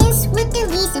with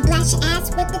the least and blast your ass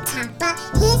with the topper.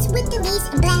 Here's with the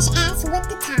least and blast your ass with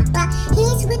the topper.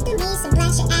 Here's with the least and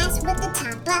blast your ass with the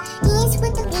topper. Here's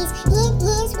with the least.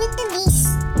 Here's with the least.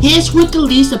 Here's with the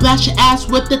least, and blast your ass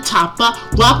with the topper.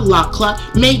 Rock lockler,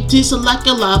 make diesel like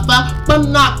a lava. But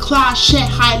not class shit,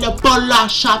 high the bulla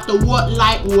shot. The wood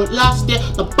light wood last there.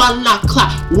 The bun not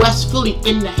clap. West Philly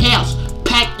in the house.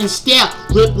 Pack and stare,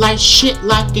 rip like shit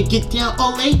like a get down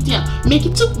or lay down. Make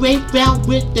it to great round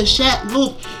with the shat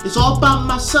loop. It's all by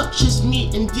myself, just me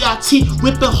and DIT.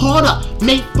 Whip it harder,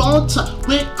 make phone to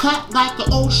with clap like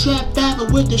an old strap battle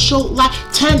with the show like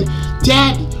 10.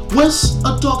 Daddy, what's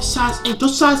a Darksiders Inc?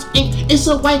 Darksiders Inc is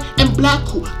a white and black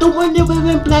cool. The one that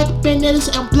wearing black bandanas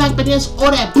and black bandanas,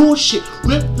 all that bullshit.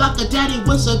 Rip like a daddy,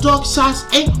 what's a Darksiders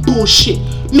Inc bullshit.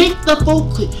 Make the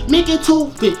full clip, make it to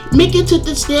fit, make it to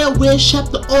the stairway,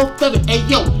 shut the old feather. Hey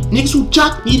yo, niggas who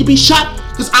jock need to be shot,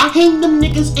 cause I hang them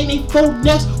niggas in they full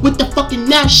necks with the fucking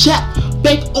nash shot.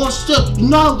 Bake on still, you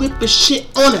know I rip the shit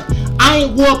on it. I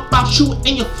ain't worried about you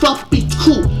and your fuck be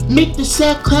cool. Make the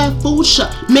sad clad food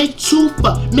shot, make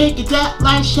tufa, make it that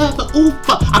like shot for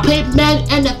oofa. I played Madden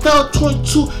NFL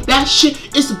 22, that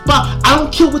shit is about. I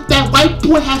don't care what that white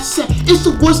boy has said, it's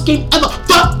the worst game ever.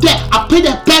 Fuck that, I play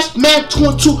that best man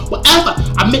 22, whatever.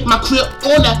 I make my career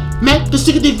on that. Make the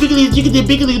sickity viggity jiggity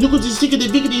biggity nuggety sickity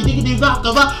viggity diggity rock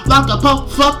a pop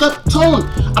fuck up tone.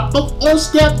 I both on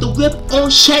step, the whip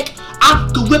on shake. I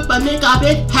could whip a nigga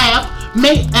in half.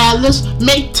 Make Alice,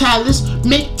 make Talus,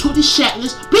 make to the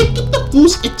shatless. Break up the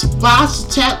boost into rise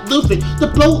to tap living. The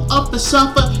blow up and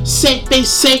suffer, say they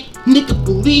say, nigga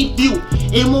believe you.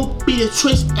 It won't be the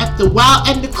choice after a while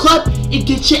at the club. It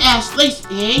get your ass laced.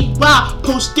 It ain't wild.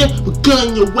 Post there with gun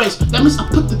in your waist. That means I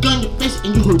put the gun in your face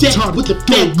and you dead with the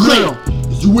bad claim.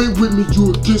 You ain't with me, you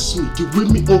against me. Get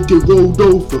with me or get rolled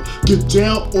over. Get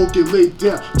down or get laid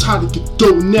down. Time to get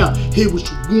dough now. Hear what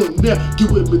you want now.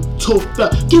 Get with me, toe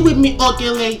fat. Get with me or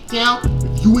get laid down.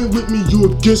 If you ain't with me,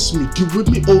 you against me. Get with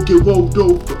me or get rolled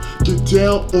over. Get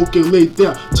down or get laid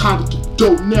down. Time to get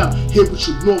dough now. Hear what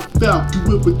you want foul.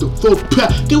 Get with the full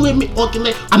pack. Get with me or get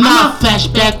laid. I'm not a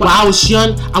flashback. When I was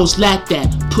young, I was laughed at.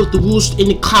 Put the roost in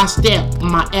the car stand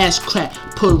on my ass crack.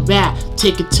 Put a rap,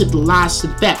 take it to the lines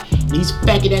and back. These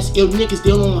faggot ass ill niggas,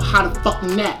 they don't know how to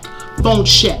fucking act. Phone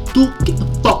chat, dude, get the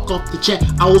fuck off the chat.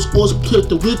 I was always put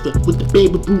the river with the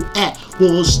baby blue at.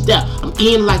 World step, I'm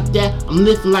in like that, I'm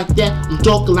living like that, I'm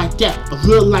talking like that, I'm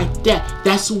real like that.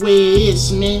 That's the way it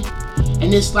is, man.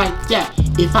 And it's like that.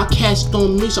 If I cast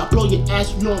don't miss, I blow your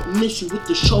ass. You don't miss you with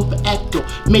the chauffeur echo.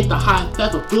 Make the high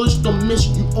feather. Bullets don't miss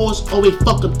you. Always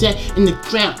fuck up dead in the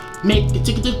ground. Make it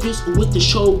take the risk with the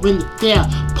show in the fair.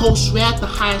 Post rap the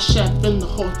highest chef in the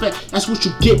whole fair. That's what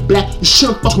you get, black. You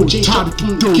shouldn't fuck with J.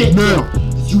 Get now.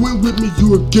 You ain't with me,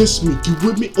 you against me. Get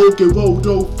with me or get rolled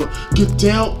over. Get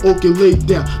down or get laid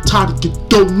down. Time to get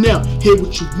dough now. Hear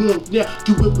what you want now.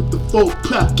 Get with the full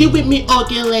pack. Get with me or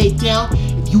get laid down.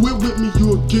 If you ain't with me,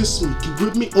 you against me. Get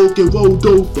with me or get rolled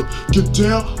over. Get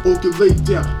down or get laid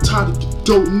down. Time to get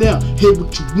dough now. Hear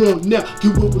what you want now.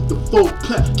 Get with the full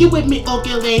pack. Get with me or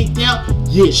get laid down.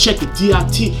 Yeah, check it,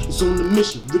 DIT is on the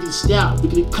mission. Wiggity style,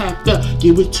 wiggity clap out.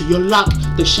 Give it to your lock.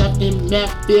 The chef in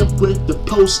Matt filled with the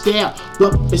post down.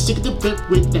 Up and stick the whip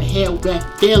with the hair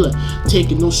wrap feeling.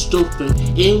 Taking no stopping,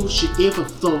 ain't what you ever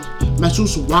thought.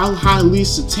 Matches wild high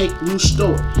Lisa, take new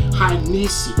store. High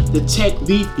Nisi, the tech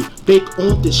leafy. Bake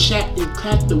on the shack and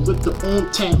crack the whip the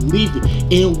on tag leave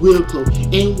it. Ain't real glow,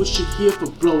 ain't what you here for,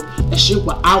 bro. That shit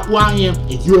without where I am,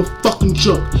 and you're a fucking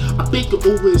joke. I bake it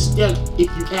over the stack if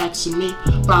you asking me.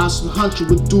 500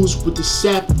 with dudes with the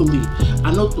savvy.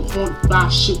 I know the horn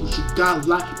five shit what you got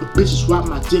like, but bitches ride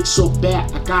my dick so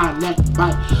bad I got a neck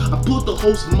bite. I put the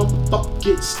host motherfucker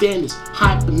get standards,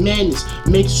 hyper madness,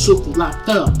 make super like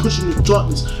fell, pushing the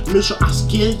darkness, make sure I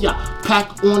scare ya.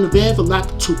 Pack on the river like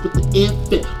a tube with the air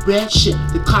fit, red shit,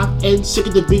 the cop and sick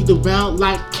of the beat around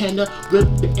like Canada, rip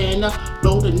the Anna,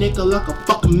 blow the nigga like a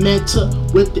fucking mentor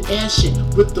with the air shit,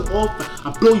 rip the offer,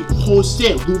 I blow your whole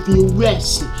set, moving your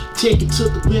wrestling, take it to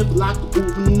the river like a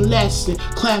moving lesson,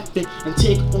 clapping and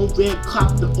take on red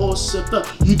clock the all set up,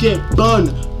 you get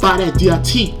burned by that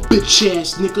DIT, bitch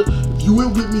ass nigga. If you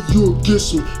ain't with me, you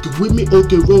against me. Get with me or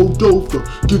get rolled over.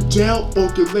 Get down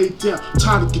or get laid down.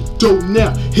 Time to get dough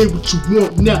now. Hear what you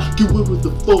want now. Get with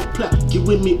the full plat. Get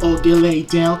with me or get laid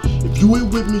down. If you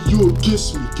ain't with me, you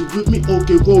against me. Get with me or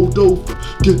get rolled over.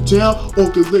 Get down or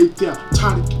get laid down.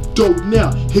 Time to get dough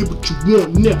now. Hear what you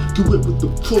want now. Get with the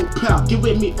full plat. Get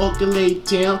with me or get laid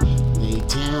down. Lay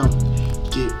down.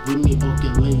 Get with me or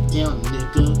get laid down,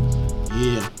 nigga.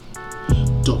 Yeah.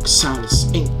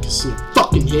 Darksiders Inc is in your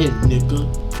fucking head,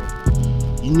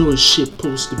 nigga. You know what shit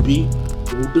supposed to be.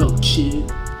 Hold up, kid.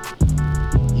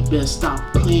 You better stop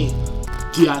playing.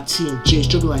 DIT and J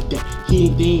struggle like that. They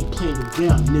ain't playing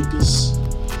around, niggas.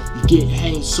 You get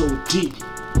hanged so deep,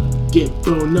 get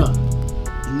burned up.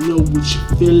 You know what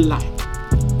you feel like.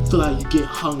 Feel like you get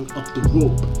hung up the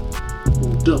rope.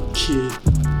 Hold up, kid.